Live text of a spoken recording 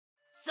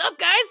Sup,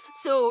 guys?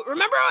 So,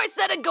 remember how I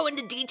said I'd go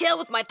into detail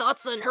with my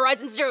thoughts on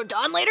Horizon Zero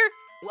Dawn later?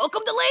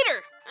 Welcome to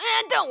later!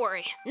 And don't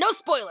worry, no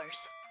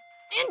spoilers.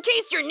 In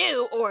case you're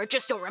new, or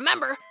just don't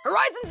remember,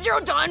 Horizon Zero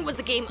Dawn was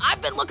a game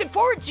I've been looking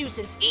forward to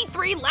since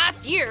E3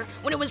 last year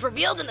when it was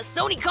revealed in the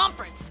Sony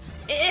conference.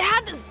 It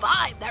had this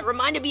vibe that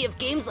reminded me of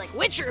games like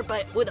Witcher,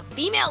 but with a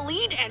female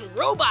lead and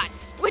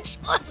robots, which,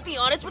 let's be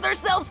honest with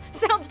ourselves,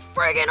 sounds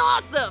friggin'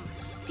 awesome!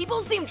 People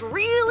seemed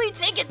really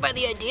taken by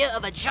the idea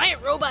of a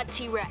giant robot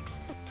T-Rex.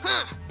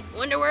 Huh,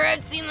 wonder where I've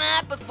seen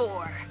that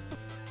before.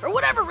 For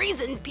whatever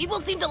reason, people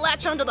seem to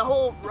latch onto the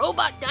whole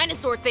robot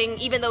dinosaur thing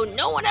even though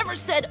no one ever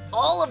said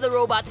all of the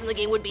robots in the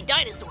game would be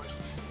dinosaurs.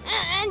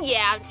 And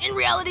yeah, in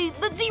reality,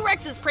 the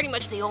T-Rex is pretty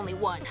much the only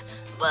one.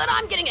 But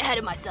I'm getting ahead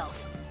of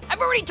myself. I've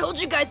already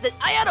told you guys that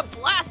I had a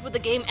blast with the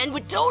game and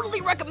would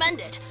totally recommend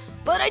it.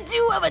 But I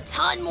do have a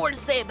ton more to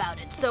say about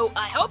it, so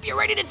I hope you're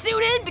ready to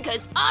tune in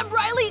because I'm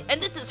Riley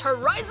and this is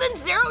Horizon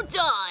Zero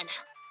Dawn.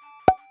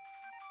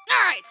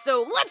 Alright,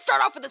 so let's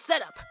start off with the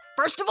setup.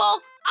 First of all,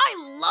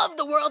 I love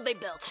the world they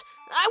built.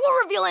 I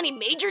won't reveal any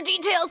major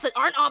details that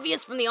aren't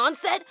obvious from the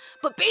onset,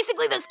 but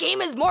basically this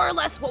game is more or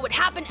less what would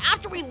happen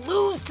after we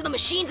lose to the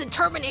machines in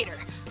Terminator.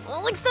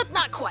 Well, except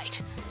not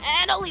quite.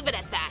 And I'll leave it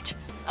at that.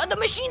 The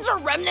machines are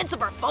remnants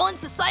of our fallen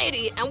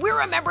society, and we're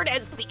remembered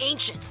as the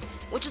Ancients,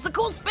 which is a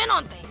cool spin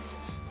on things.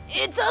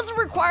 It does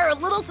require a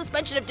little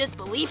suspension of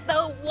disbelief,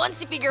 though,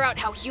 once you figure out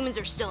how humans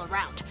are still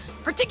around.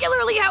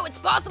 Particularly how it's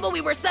possible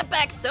we were set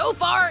back so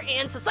far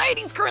and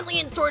society's currently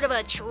in sort of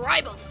a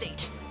tribal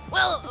state.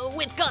 Well,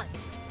 with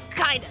guns.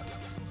 Kind of.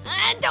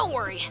 And don't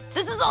worry,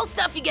 this is all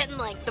stuff you get in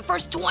like the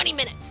first 20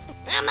 minutes.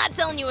 I'm not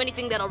telling you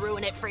anything that'll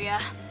ruin it for you.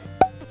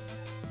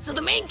 So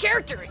the main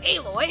character,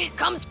 Aloy,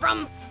 comes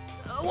from,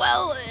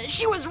 well,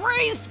 she was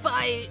raised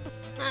by...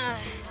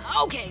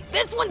 okay,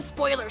 this one's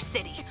Spoiler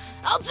City.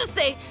 I'll just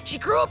say, she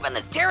grew up in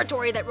this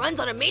territory that runs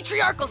on a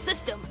matriarchal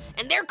system,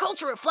 and their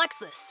culture reflects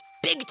this,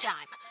 big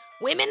time.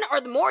 Women are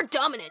the more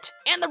dominant,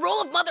 and the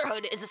role of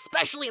motherhood is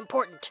especially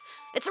important.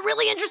 It's a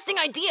really interesting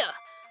idea.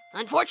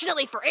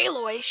 Unfortunately for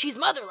Aloy, she's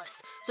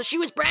motherless, so she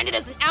was branded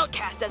as an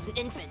outcast as an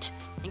infant.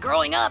 And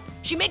growing up,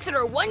 she makes it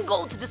her one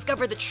goal to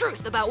discover the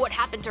truth about what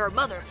happened to her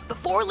mother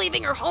before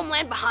leaving her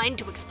homeland behind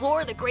to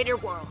explore the greater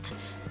world.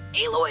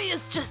 Aloy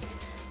is just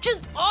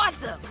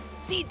awesome.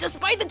 See,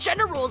 despite the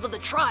gender roles of the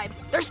tribe,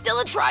 they're still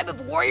a tribe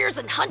of warriors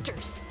and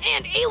hunters,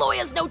 and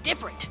Aloy is no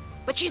different.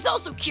 But she's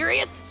also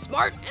curious,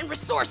 smart, and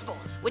resourceful,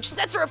 which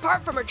sets her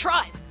apart from her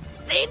tribe.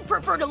 They'd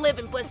prefer to live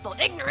in blissful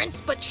ignorance,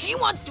 but she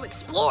wants to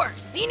explore,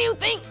 see new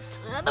things,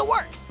 the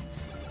works.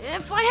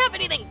 If I have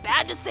anything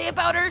bad to say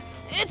about her,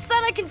 it's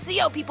that I can see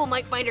how people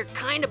might find her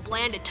kinda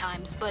bland at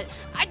times, but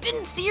I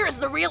didn't see her as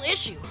the real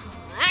issue.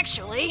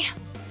 Actually,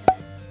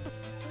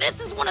 this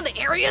is one of the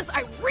areas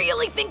I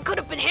really think could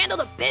have been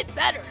handled a bit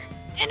better.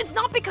 And it's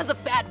not because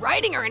of bad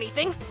writing or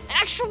anything.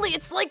 Actually,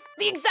 it's like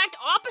the exact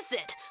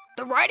opposite.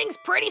 The writing's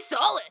pretty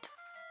solid.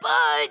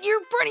 But you're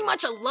pretty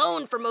much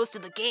alone for most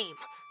of the game.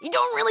 You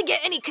don't really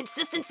get any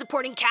consistent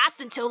supporting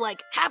cast until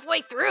like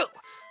halfway through.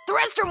 The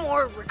rest are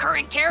more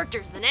recurring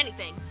characters than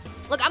anything.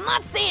 Look, I'm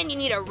not saying you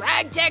need a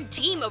ragtag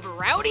team of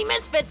rowdy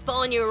misfits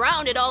following you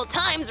around at all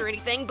times or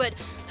anything, but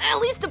at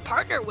least a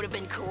partner would have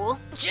been cool,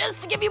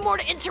 just to give you more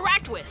to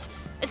interact with.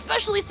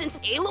 Especially since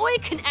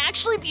Aloy can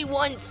actually be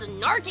one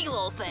snarky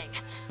little thing.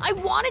 I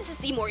wanted to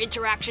see more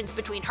interactions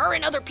between her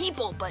and other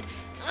people, but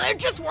there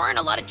just weren't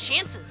a lot of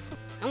chances.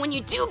 And when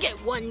you do get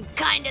one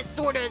kinda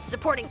sorta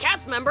supporting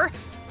cast member,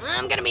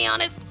 I'm gonna be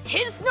honest,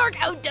 his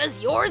snark outdoes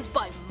yours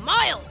by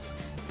miles.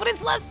 But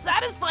it's less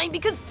satisfying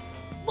because,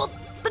 well,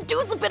 the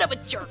dude's a bit of a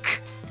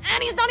jerk.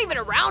 And he's not even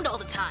around all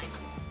the time.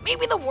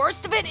 Maybe the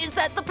worst of it is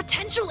that the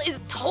potential is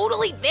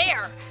totally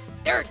there.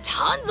 There are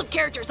tons of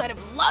characters I'd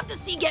have loved to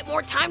see get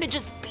more time to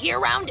just be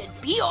around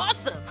and be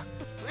awesome.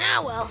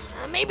 Ah well,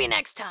 maybe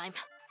next time.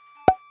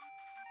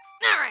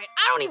 Alright,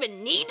 I don't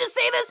even need to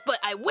say this, but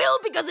I will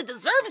because it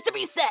deserves to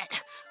be said.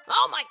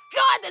 Oh my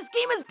god, this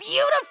game is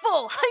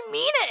beautiful! I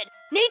mean it!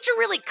 Nature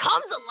really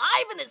comes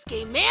alive in this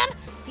game, man!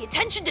 The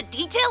attention to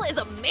detail is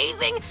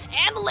amazing,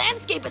 and the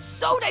landscape is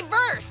so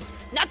diverse!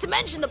 Not to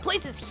mention the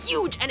place is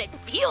huge and it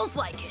feels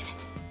like it.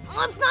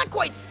 Well, it's not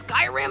quite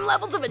Skyrim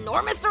levels of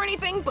enormous or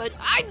anything, but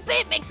I'd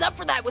say it makes up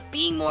for that with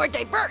being more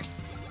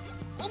diverse.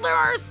 Well, there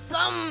are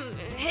some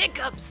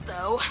hiccups,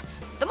 though.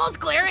 The most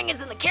glaring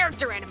is in the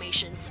character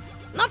animations.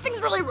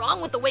 Nothing's really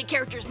wrong with the way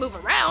characters move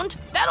around.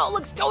 That all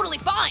looks totally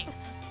fine.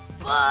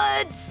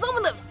 But some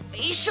of the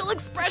facial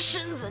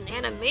expressions and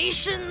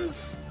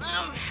animations,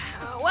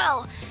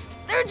 well,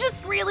 they're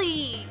just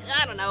really,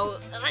 I don't know,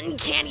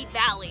 uncanny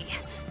valley.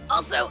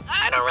 Also,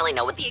 I don't really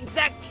know what the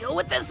exact deal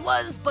with this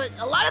was, but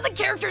a lot of the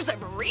characters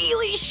have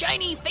really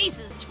shiny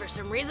faces for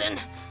some reason.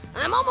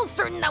 I'm almost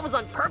certain that was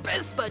on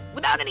purpose, but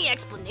without any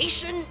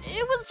explanation,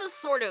 it was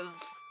just sort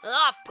of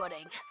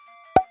off-putting.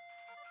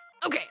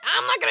 Okay,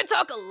 I'm not gonna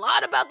talk a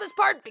lot about this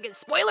part because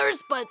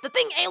spoilers, but the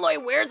thing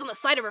Aloy wears on the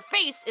side of her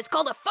face is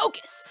called a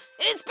focus.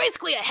 It's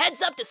basically a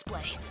heads-up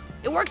display.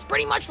 It works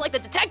pretty much like the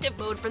detective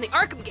mode from the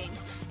Arkham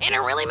games, and it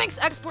really makes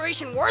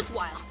exploration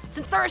worthwhile,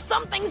 since there are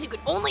some things you can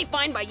only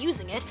find by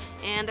using it,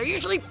 and they're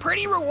usually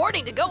pretty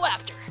rewarding to go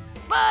after.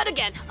 But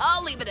again,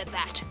 I'll leave it at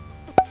that.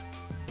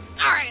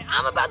 Alright,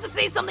 I'm about to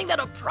say something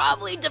that'll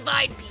probably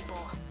divide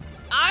people.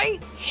 I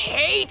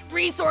hate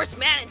resource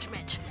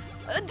management.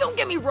 Don't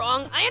get me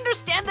wrong, I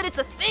understand that it's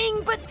a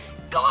thing, but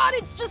God,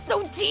 it's just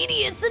so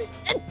tedious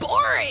and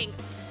boring.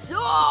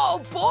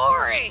 So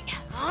boring.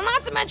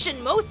 Not to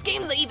mention, most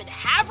games that even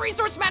have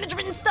resource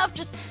management and stuff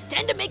just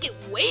tend to make it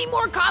way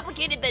more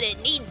complicated than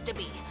it needs to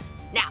be.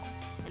 Now,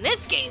 in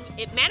this game,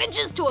 it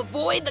manages to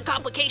avoid the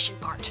complication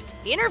part.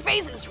 The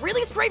interface is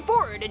really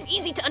straightforward and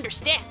easy to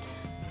understand.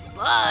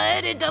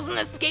 But it doesn't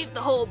escape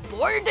the whole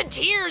bored to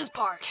tears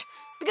part.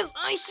 Because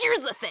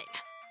here's the thing.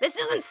 This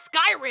isn't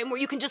Skyrim where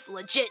you can just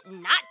legit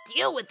not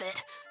deal with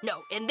it.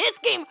 No, in this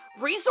game,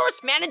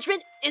 resource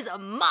management is a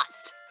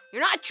must.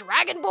 You're not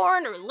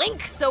Dragonborn or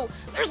Link, so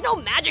there's no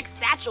magic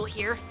satchel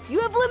here. You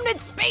have limited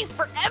space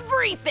for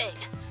everything.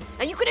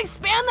 Now you can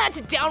expand that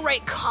to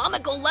downright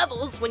comical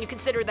levels when you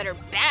consider that her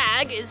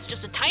bag is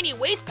just a tiny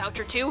waist pouch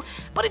or two,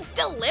 but it's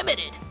still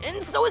limited,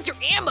 and so is your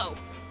ammo,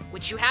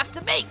 which you have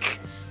to make.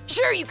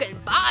 Sure, you can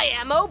buy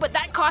ammo, but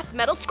that costs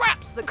metal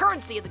scraps, the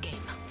currency of the game,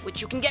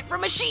 which you can get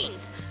from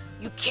machines.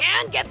 You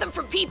can get them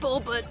from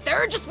people, but there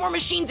are just more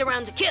machines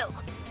around to kill.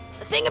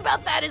 The thing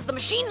about that is the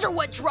machines are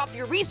what drop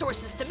your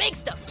resources to make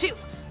stuff too,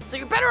 so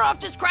you're better off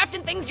just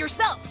crafting things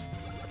yourself.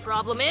 The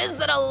problem is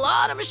that a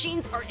lot of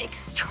machines are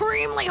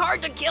extremely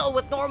hard to kill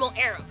with normal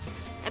arrows,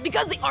 and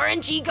because the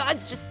RNG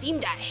gods just seem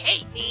to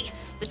hate me,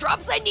 the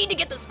drops I need to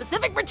get the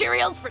specific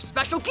materials for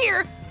special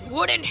gear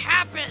wouldn't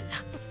happen.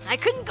 I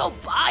couldn't go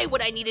buy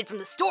what I needed from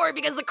the store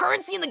because the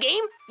currency in the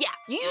game, yeah,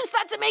 you use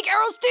that to make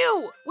arrows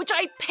too, which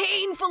I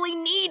painfully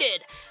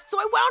needed. So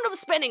I wound up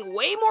spending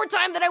way more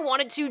time than I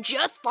wanted to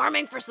just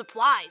farming for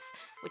supplies,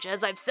 which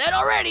as I've said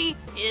already,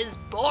 is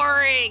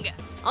boring.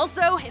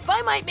 Also, if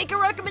I might make a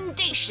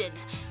recommendation,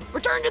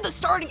 return to the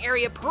starting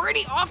area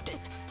pretty often.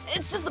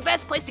 It's just the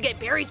best place to get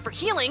berries for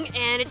healing,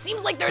 and it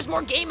seems like there's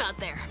more game out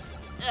there.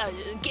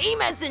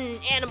 Game as in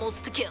animals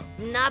to kill,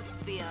 not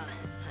the,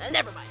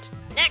 never mind.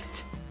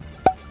 Next.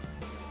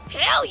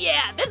 Hell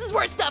yeah, this is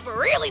where stuff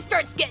really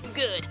starts getting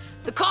good.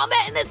 The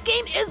combat in this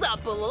game is a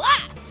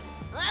blast,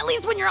 at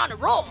least when you're on a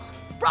roll.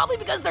 Probably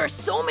because there are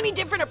so many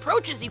different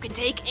approaches you can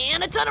take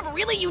and a ton of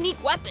really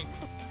unique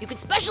weapons. You can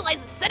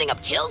specialize in setting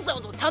up kill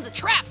zones with tons of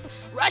traps,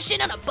 rush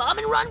in on a bomb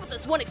and run with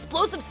this one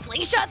explosive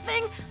slingshot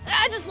thing.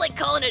 I just like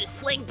calling it a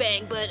sling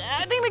bang, but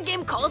I think the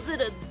game calls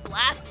it a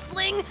blast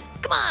sling.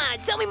 Come on,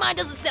 tell me mine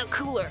doesn't sound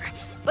cooler.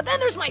 But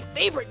then there's my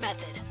favorite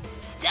method,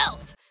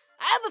 stealth.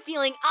 I have a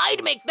feeling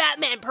I'd make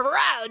Batman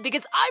proud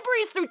because I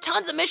breeze through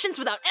tons of missions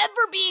without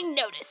ever being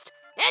noticed.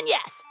 And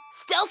yes,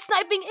 stealth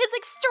sniping is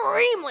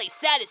extremely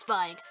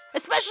satisfying,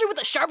 especially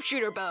with a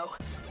sharpshooter bow.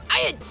 I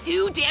had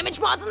 2 damage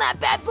mods on that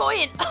bad boy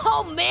and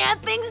oh man,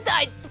 things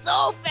died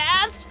so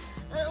fast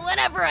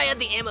whenever I had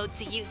the ammo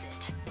to use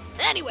it.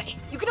 Anyway,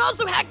 you can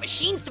also hack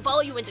machines to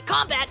follow you into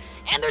combat,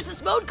 and there's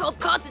this mode called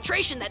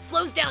concentration that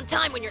slows down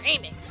time when you're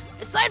aiming.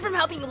 Aside from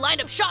helping you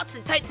line up shots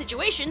in tight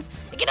situations,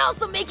 it can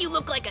also make you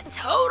look like a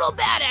total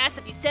badass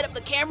if you set up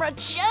the camera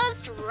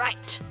just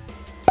right.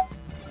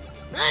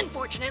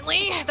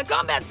 Unfortunately, the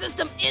combat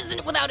system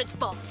isn't without its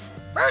faults.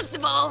 First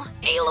of all,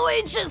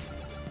 Aloy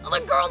the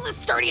girl's as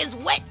sturdy as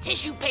wet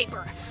tissue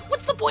paper.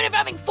 What's the point of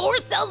having 4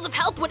 cells of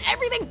health when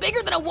everything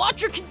bigger than a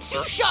watcher can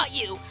 2-shot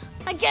you?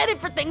 I get it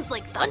for things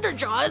like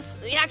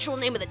Thunderjaws, the actual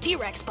name of the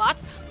T-Rex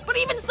bots, but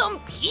even some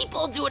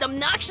people do an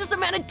obnoxious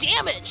amount of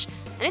damage.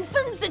 And in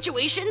certain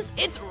situations,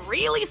 it's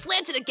really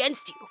slanted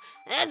against you.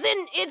 As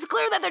in, it's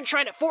clear that they're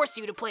trying to force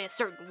you to play a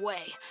certain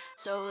way.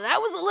 So that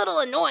was a little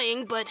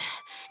annoying, but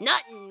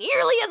not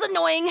nearly as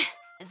annoying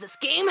as this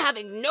game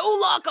having no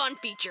lock-on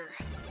feature.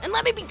 And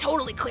let me be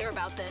totally clear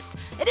about this.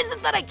 It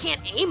isn't that I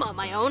can't aim on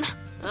my own.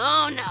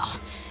 Oh no,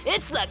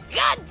 it's the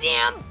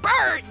goddamn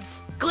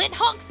birds!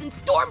 Glinthawks and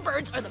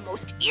Stormbirds are the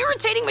most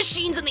irritating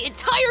machines in the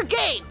entire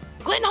game.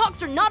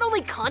 Glinthawks are not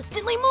only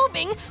constantly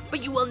moving,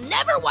 but you will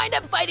never wind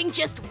up fighting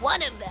just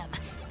one of them.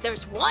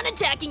 There's one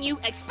attacking you,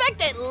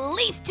 expect at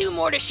least 2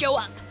 more to show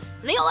up.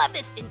 And they all have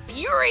this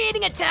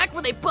infuriating attack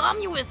where they bomb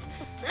you with,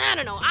 I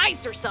don't know,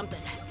 ice or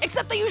something.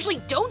 Except they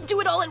usually don't do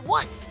it all at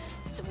once.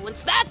 So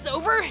once that's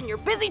over and you're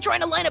busy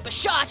trying to line up a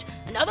shot,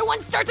 another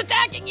one starts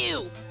attacking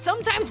you.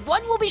 Sometimes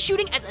one will be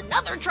shooting as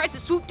another tries to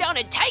swoop down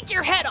and take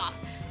your head off.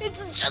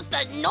 It's just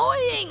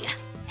annoying.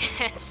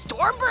 And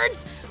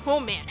Stormbirds? Oh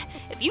man,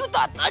 if you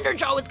thought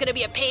Thunderjaw was gonna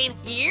be a pain,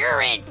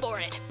 you're in for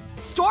it.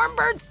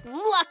 Stormbirds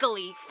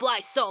luckily fly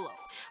solo,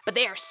 but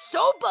they are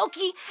so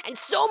bulky and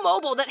so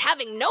mobile that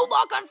having no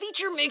lock-on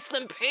feature makes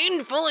them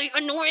painfully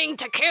annoying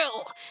to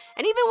kill.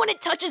 And even when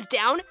it touches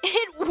down,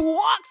 it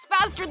walks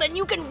faster than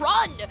you can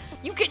run.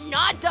 You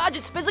cannot dodge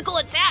its physical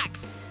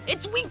attacks.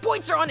 Its weak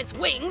points are on its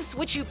wings,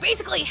 which you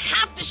basically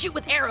have to shoot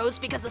with arrows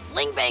because the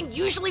sling bang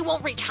usually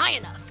won't reach high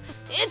enough.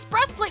 Its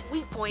breastplate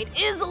weak point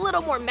is a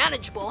little more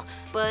manageable,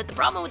 but the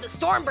problem with the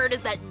Stormbird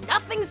is that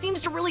nothing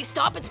seems to really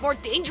stop its more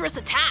dangerous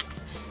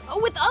attacks.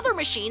 With other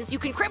machines, you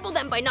can cripple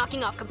them by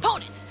knocking off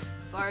components.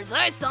 As far as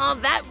I saw,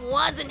 that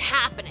wasn't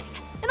happening.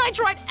 And I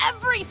tried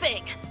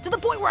everything, to the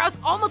point where I was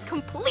almost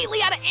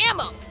completely out of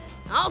ammo.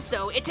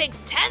 Also, it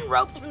takes 10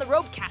 ropes from the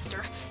rope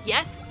caster,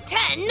 yes,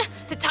 10,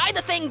 to tie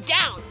the thing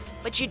down.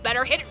 But you'd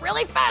better hit it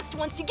really fast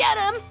once you get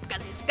him,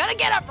 because he's gonna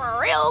get up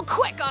real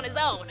quick on his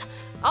own.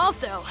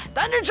 Also,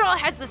 Thunderjaw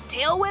has this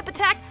tail whip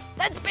attack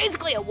that's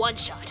basically a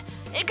one-shot.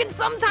 It can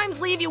sometimes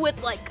leave you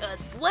with like a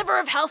sliver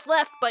of health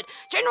left, but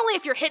generally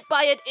if you're hit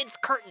by it, it's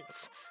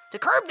curtains. To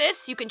curb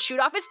this, you can shoot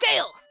off his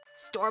tail.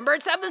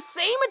 Stormbirds have the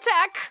same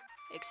attack,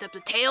 except the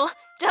tail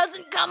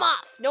doesn't come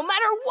off, no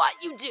matter what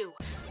you do.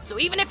 So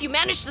even if you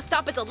manage to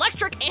stop its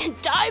electric and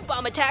dive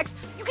bomb attacks,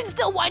 you can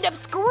still wind up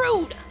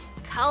screwed.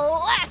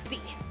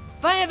 Classy.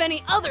 If I have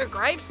any other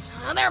gripes,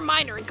 they're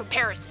minor in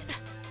comparison.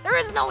 There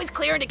isn't always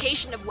clear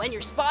indication of when you're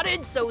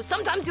spotted, so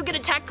sometimes you'll get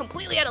attacked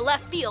completely out of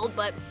left field,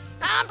 but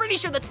I'm pretty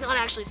sure that's not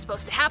actually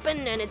supposed to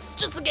happen, and it's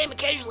just the game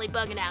occasionally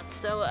bugging out,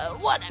 so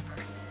whatever.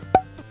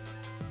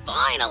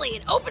 Finally,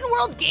 an open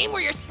world game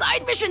where your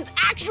side missions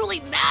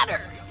actually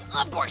matter!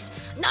 Of course,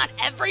 not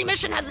every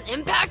mission has an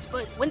impact,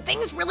 but when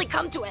things really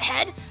come to a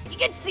head, you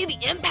get to see the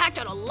impact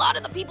on a lot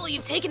of the people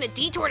you've taken a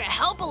detour to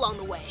help along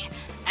the way.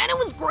 And it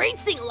was great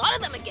seeing a lot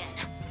of them again.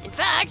 In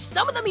fact,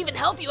 some of them even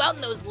help you out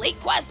in those late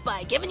quests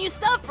by giving you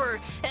stuff or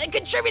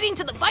contributing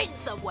to the fight in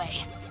some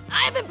way.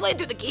 I haven't played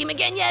through the game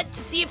again yet to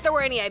see if there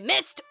were any I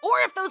missed,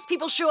 or if those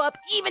people show up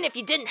even if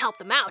you didn't help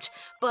them out,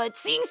 but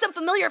seeing some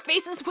familiar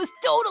faces was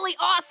totally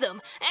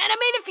awesome, and it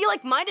made it feel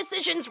like my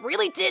decisions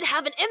really did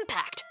have an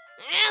impact.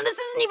 And this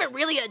isn't even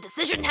really a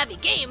decision-heavy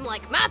game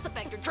like Mass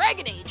Effect or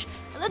Dragon Age.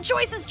 The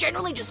choices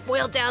generally just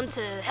boil down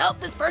to help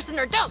this person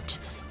or don't.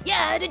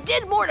 Yet, it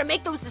did more to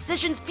make those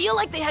decisions feel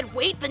like they had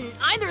weight than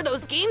either of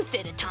those games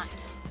did at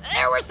times.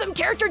 There were some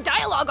character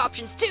dialogue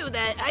options too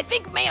that I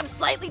think may have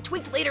slightly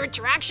tweaked later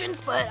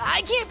interactions, but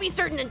I can't be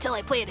certain until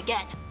I play it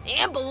again.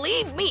 And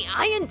believe me,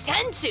 I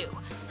intend to.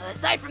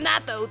 Aside from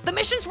that though, the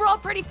missions were all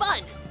pretty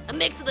fun. A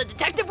mix of the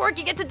detective work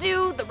you get to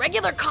do, the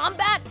regular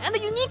combat, and the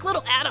unique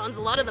little add-ons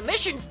a lot of the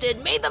missions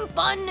did made them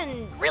fun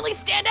and really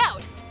stand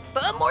out.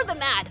 But more than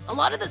that, a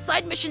lot of the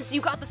side missions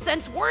you got the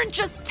sense weren't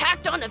just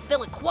tacked on to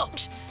fill a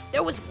quote.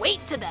 There was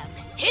weight to them,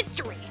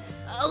 history.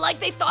 Like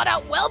they thought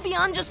out well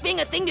beyond just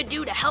being a thing to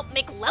do to help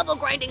make level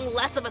grinding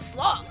less of a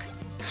slog.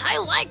 I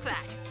like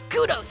that.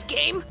 Kudos,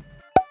 game.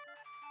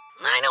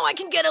 I know I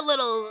can get a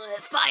little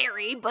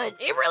fiery, but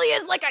it really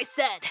is like I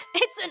said.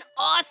 It's an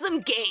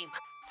awesome game.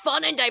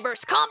 Fun and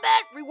diverse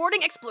combat,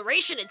 rewarding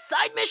exploration and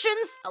side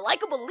missions, a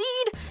likable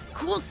lead,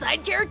 cool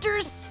side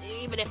characters,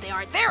 even if they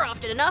aren't there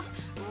often enough,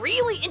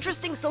 really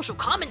interesting social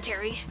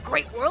commentary,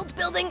 great world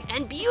building,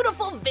 and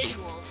beautiful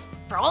visuals.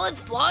 For all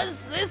its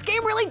flaws, this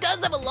game really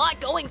does have a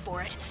lot going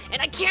for it, and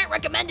I can't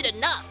recommend it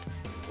enough.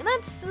 And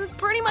that's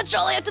pretty much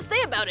all I have to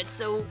say about it,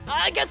 so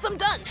I guess I'm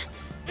done.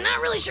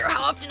 Not really sure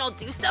how often I'll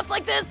do stuff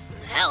like this.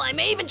 Hell, I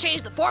may even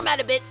change the format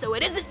a bit so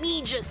it isn't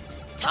me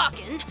just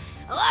talking.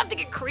 I'll have to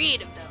get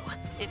creative though.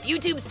 If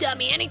YouTube's taught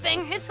me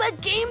anything, it's that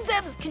game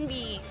devs can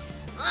be,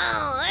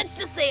 well, let's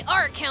just say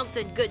our account's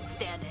in good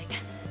standing.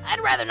 I'd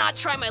rather not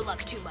try my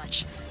luck too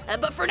much.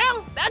 But for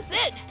now, that's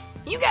it.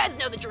 You guys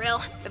know the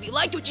drill. If you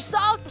liked what you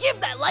saw, give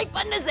that like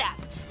button a zap.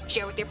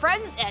 Share with your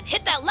friends, and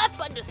hit that left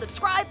button to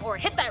subscribe, or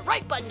hit that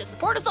right button to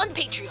support us on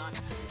Patreon.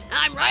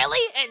 I'm Riley,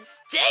 and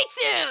stay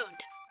tuned!